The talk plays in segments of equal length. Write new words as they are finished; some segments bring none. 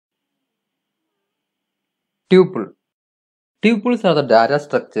Tuple. Tuples are the data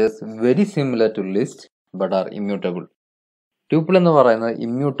structures very similar to list but are immutable. Tuple എന്ന് പറയുന്നത്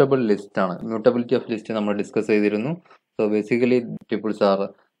immutable list ആണ്. Immutability of list നമ്മൾ discuss ചെയ്തിരുന്നു. So basically tuples are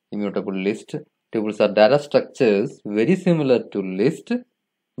immutable list. Tuples are data structures very similar to list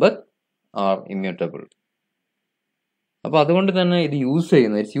but are immutable. അപ്പോൾ അതുകൊണ്ട് തന്നെ ഇത് use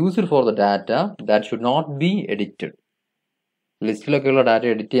ചെയ്യുന്നത് it's used for the data that should not be edited. ലിസ്റ്റിലൊക്കെയുള്ള data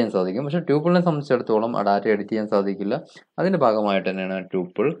edit ചെയ്യാൻ സാധിക്കും, പക്ഷേ ട്യൂപ്പിളിനെ സംബന്ധിച്ചിടത്തോളം ആ ഡാറ്റ എഡിറ്റ് ചെയ്യാൻ സാധിക്കില്ല. അതിൻ്റെ ഭാഗമായിട്ട് തന്നെയാണ്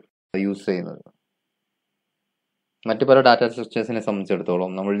ട്യൂപ്പിൾ യൂസ് ചെയ്യുന്നത്. മറ്റു പല ഡാറ്റ സ്ട്രക്ചേഴ്സിനെ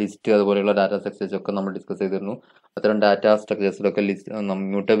സംബന്ധിച്ചിടത്തോളം നമ്മൾ ലിസ്റ്റ് അതുപോലെയുള്ള ഡാറ്റ സ്ട്രക്ചേഴ്സ് ഒക്കെ നമ്മൾ ഡിസ്കസ് ചെയ്തിരുന്നു. അത്തരം ഡാറ്റ സ്ട്രക്ചേഴ്സിലൊക്കെ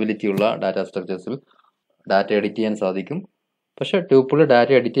മ്യൂട്ടബിലിറ്റി ഉള്ള ഡാറ്റ സ്ട്രക്ചേഴ്സിൽ ഡാറ്റ എഡിറ്റ് ചെയ്യാൻ സാധിക്കും, പക്ഷേ ട്യൂപ്പിൾ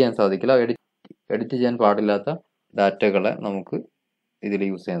ഡാറ്റ എഡിറ്റ് ചെയ്യാൻ സാധിക്കില്ല. എഡിറ്റ് ചെയ്യാൻ പാടില്ലാത്ത ഡാറ്റകളെ നമുക്ക് ഇതിൽ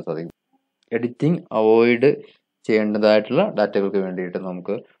യൂസ് ചെയ്യാൻ സാധിക്കും. എഡിറ്റിംഗ് അവോയ്ഡ് ചെയ്യേണ്ടതായിട്ടുള്ള ഡാറ്റകൾക്ക് വേണ്ടിയിട്ട്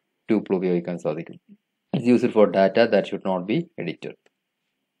നമുക്ക് ട്യൂപ്പിൾ ഉപയോഗിക്കാൻ സാധിക്കും. It's used for data that should not be edited.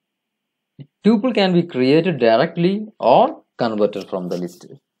 Tuple can be created directly or converted from the list.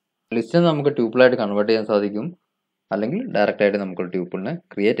 ലിസ്റ്റിനെ നമുക്ക് ട്യൂപ്പിളായിട്ട് കൺവേർട്ട് ചെയ്യാൻ സാധിക്കും, അല്ലെങ്കിൽ ഡയറക്റ്റ് ആയിട്ട് നമുക്ക് ട്യൂപ്പിളിനെ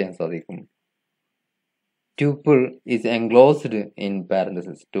ക്രിയേറ്റ് ചെയ്യാൻ സാധിക്കും. Tuple is enclosed in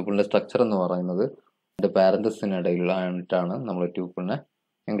parenthesis. ട്യൂപ്പിളിന്റെ structure എന്ന് പറയുന്നത് പാരന്തസിനിടയിലായിട്ടാണ് നമ്മൾ ട്യൂപ്പിളിനെ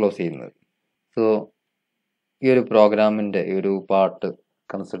എൻക്ലോസ് ചെയ്യുന്നത്. സോ ഈ ഒരു പ്രോഗ്രാമിന്റെ ഈ ഒരു പാർട്ട്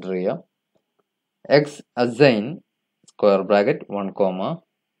കൺസിഡർ ചെയ്യാം. X assign square bracket 1,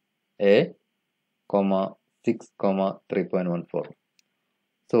 A, 6, 3.14.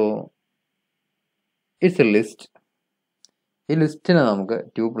 So it's a list. ഈ ലിസ്റ്റിനെ നമുക്ക്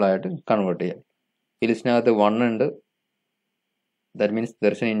ട്യൂപ്പിളായിട്ട് കൺവേർട്ട് ചെയ്യാം. ഈ ലിസ്റ്റിനകത്ത് 1 ഉണ്ട്, that means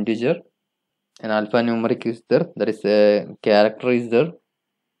there is an integer, an alphanumeric is there, there is a character is there,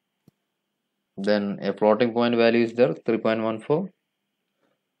 then a floating point value is there, 3.14.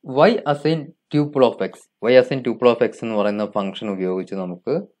 y assign tuple of x. y assign tuple of x എന്ന് പറയുന്ന function ഉപയോഗിച്ച്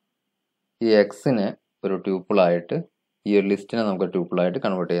നമുക്ക് ഈ എക്സിനെ ഒരു ട്യൂപ്പിളായിട്ട് ഈ ഒരു ലിസ്റ്റിനെ നമുക്ക് ട്യൂപ്പിളായിട്ട്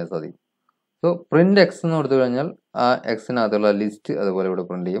convert ചെയ്യാൻ സാധിക്കും. സോ പ്രിന്റ് എക്സ് എന്ന് കൊടുത്തു കഴിഞ്ഞാൽ ആ എക്സിനകത്തുള്ള ലിസ്റ്റ് അതുപോലെ ഇവിടെ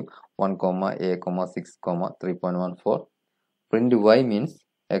പ്രിന്റ് ചെയ്യും. 1, A, 6, 3.14. Print y means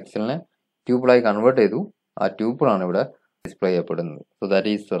എക്സിനെ ട്യൂപ്പിളായി convert ചെയ്തു, ആ ട്യൂപ്പിളാണ് ഇവിടെ ഡിസ്പ്ലേ ചെയ്യപ്പെടുന്നത്. So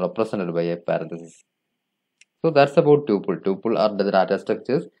that is represented by A parenthesis. So that's about tuple. Tuple are the data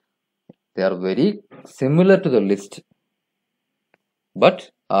structures. They are very similar to the list but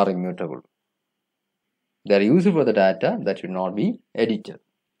are immutable. They are used for the data that should not be edited.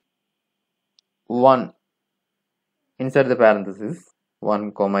 1 inside the parenthesis 1,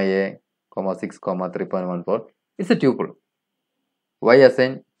 A, 6, 3.14 is a tuple. Y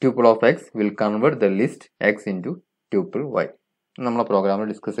assign tuple of x will convert the list x into tuple y. നമ്മളെ പ്രോഗ്രാമിൽ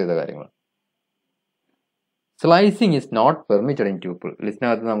discuss ചെയ്ത കാര്യങ്ങൾ. Slicing is not permitted in tuple.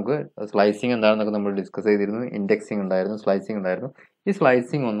 ലിസ്റ്റിനകത്ത് നമുക്ക് slicing എന്താണെന്നൊക്കെ നമ്മൾ discuss ചെയ്തിരുന്നു. Indexing ഉണ്ടായിരുന്നു, slicing ഉണ്ടായിരുന്നു. ഈ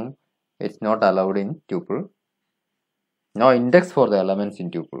സ്ലൈസിങ് ഒന്നും it's not allowed in tuple. No index for the elements in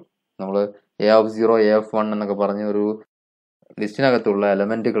tuple. നമ്മൾ A0, A1 എന്നൊക്കെ പറഞ്ഞ ഒരു ലിസ്റ്റിനകത്തുള്ള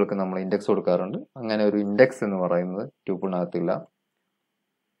എലമെന്റുകൾക്ക് നമ്മൾ ഇൻഡെക്സ് കൊടുക്കാറുണ്ട്. അങ്ങനെ ഒരു ഇൻഡെക്സ് എന്ന് പറയുന്നത് ട്യൂപ്പിളിനകത്തില്ല.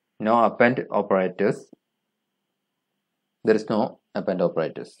 No append operators. There is no append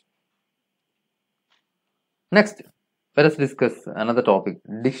operators. Next, let us discuss another topic,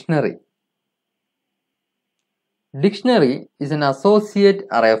 dictionary. Dictionary is an associate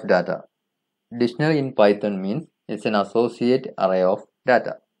array of data. Dictionary in Python means it's an associate array of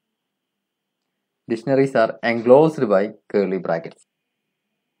data. Dictionaries are enclosed by curly brackets.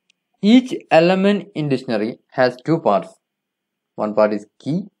 Each element in dictionary has two parts. One part is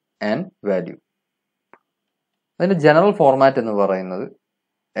key and value. അതിന്റെ general format എന്ന് പറയുന്നത്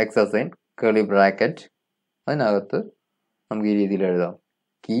X assign curly bracket, അതിനകത്ത് നമുക്ക് ഈ രീതിയിൽ എഴുതാം.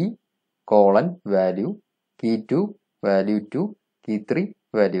 Key colon value, key 2 value 2, key 3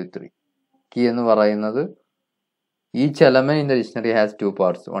 value 3. Key എന്ന് പറയുന്നത് each element in the dictionary has two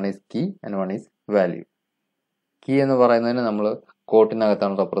parts. One is key and one is value. Key എന്ന് പറയുന്നതിന് നമ്മൾ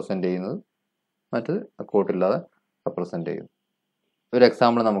കോട്ടിനകത്താണ് റെപ്രസെന്റ് ചെയ്യുന്നത്, മറ്റത് കോട്ടില്ലാതെ റെപ്രസെന്റ് ചെയ്യുന്നു. ഒരു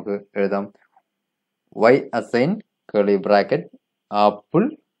എക്സാമ്പിൾ നമുക്ക് എഴുതാം. y assign curly bracket apple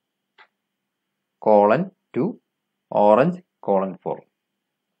colon to orange colon 4.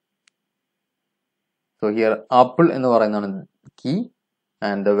 So here apple എന്ന് പറയുന്നതാണ് key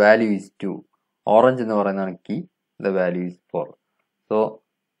and the value is 2. Orange എന്ന് പറയുന്നതാണ് key, the value is 4. So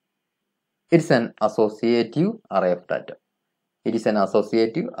it's an associative array of data. It is an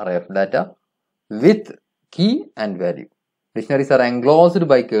associative array of data with key and value. Dictionaries are enclosed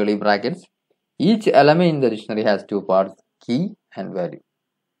by curly brackets. Each element in the dictionary has two parts, key and value.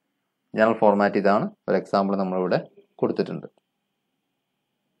 General format ഇതാണ്. ഒരു example നമ്മളിവിടെ കൊടുത്തിട്ടുണ്ട്.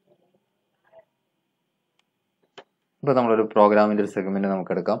 ഇപ്പോൾ നമ്മളൊരു പ്രോഗ്രാമിൻ്റെ ഒരു segment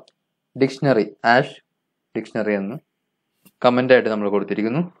നമുക്ക് എടുക്കാം. ഡിക്ഷണറി ആഷ് ഡിക്ഷണറി എന്ന് കമൻ്റ് ആയിട്ട് നമ്മൾ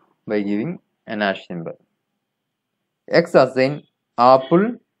കൊടുത്തിരിക്കുന്നു by giving N ash simple. X assign apple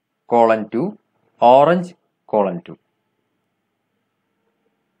 :2 orange :2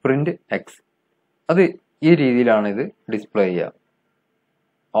 print X. അത് ഈ രീതിയിലാണ് ഇത് ഡിസ്പ്ലേ ചെയ്യുക.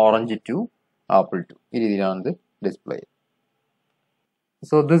 ഓറഞ്ച് 2 ആപ്പിൾ 2 ഈ രീതിയിലാണ് ഇത് ഡിസ്പ്ലേ ചെയ്യുക.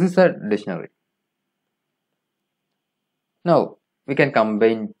 So this is A dictionary. Now we can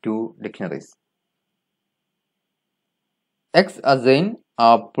combine two dictionaries. X assign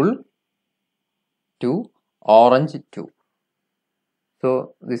apple to orange 2. So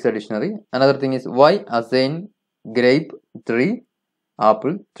this is a dictionary. Another thing is Y assign grape 3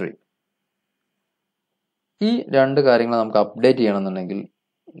 apple 3. ഈ രണ്ട് കാര്യങ്ങൾ നമുക്ക് update ചെയ്യണമെന്നുണ്ടെങ്കിൽ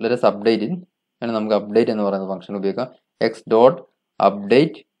let us update it. അങ്ങനെ നമുക്ക് update എന്ന് പറയുന്ന function ഉപയോഗിക്കാം. X dot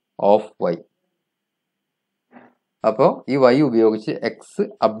update of Y. അപ്പോൾ ഈ y ഉപയോഗിച്ച് എക്സ്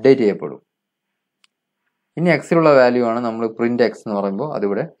അപ്ഡേറ്റ് ചെയ്യപ്പെടും. ഇനി എക്സിലുള്ള വാല്യൂ ആണ് നമ്മൾ പ്രിന്റ് എക്സ് എന്ന് പറയുമ്പോൾ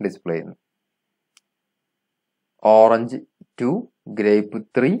അതിവിടെ ഡിസ്പ്ലേ ചെയ്യുന്നു. Orange 2 grape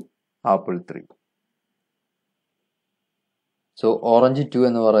 3 apple 3. So orange 2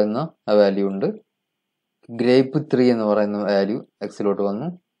 എന്ന് പറയുന്ന ആ വാല്യൂ ഉണ്ട്. ഗ്രേപ്പ് 3 എന്ന് പറയുന്ന വാല്യൂ എക്സിലോട്ട് വന്നു.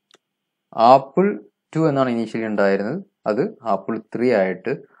 ആപ്പിൾ 2 എന്നാണ് ഇനീഷ്യലി ഉണ്ടായിരുന്നത്, അത് ആപ്പിൾ 3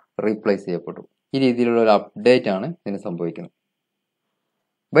 ആയിട്ട് റീപ്ലേസ് ചെയ്യപ്പെട്ടു. ഈ രീതിയിലുള്ള ഒരു അപ്ഡേറ്റ് ആണ് ഇതിന് സംഭവിക്കുന്നത്.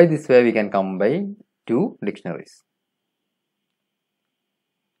 By this way we can combine to dictionaries.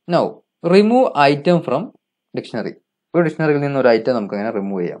 Now remove item from dictionary. ഒരു ഡിക്ഷണറിയിൽ നിന്ന് ഒരു ഐറ്റം നമുക്ക് അങ്ങനെ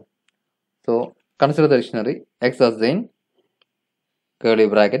റിമൂവ് ചെയ്യാം. So consider the dictionary X assign curly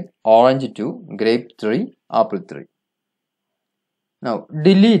bracket orange 2 grape 3 apple 3. Now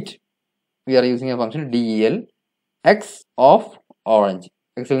delete, we are using a function del x of orange.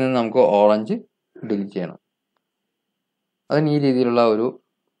 എക്സിൽ നിന്ന് നമുക്ക് orange delete ചെയ്യണം. അതിന് ഈ രീതിയിലുള്ള ഒരു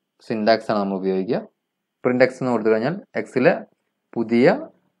സിൻടാക്സ് ആണ് നമ്മൾ ഉപയോഗിക്കുക. പ്രിന്റ് എക്സ് എന്ന് കൊടുത്തു കഴിഞ്ഞാൽ എക്സിലെ പുതിയ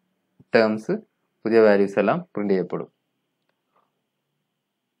ടേംസ്, പുതിയ വാല്യൂസ് എല്ലാം പ്രിന്റ് ചെയ്യപ്പെടും.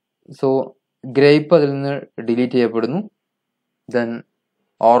 സോ ഗ്രേപ്പ് അതിൽ നിന്ന് ഡിലീറ്റ് ചെയ്യപ്പെടുന്നു. ദെൻ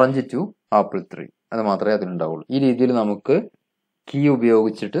ഓറഞ്ച് 2 ആപ്പിൾ 3 അത് മാത്രമേ അതിലുണ്ടാവുള്ളൂ. ഈ രീതിയിൽ നമുക്ക് കീ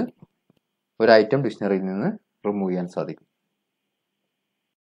ഉപയോഗിച്ചിട്ട് ഒരു ഐറ്റം ഡിക്ഷണറിയിൽ നിന്ന് റിമൂവ് ചെയ്യാൻ സാധിക്കും.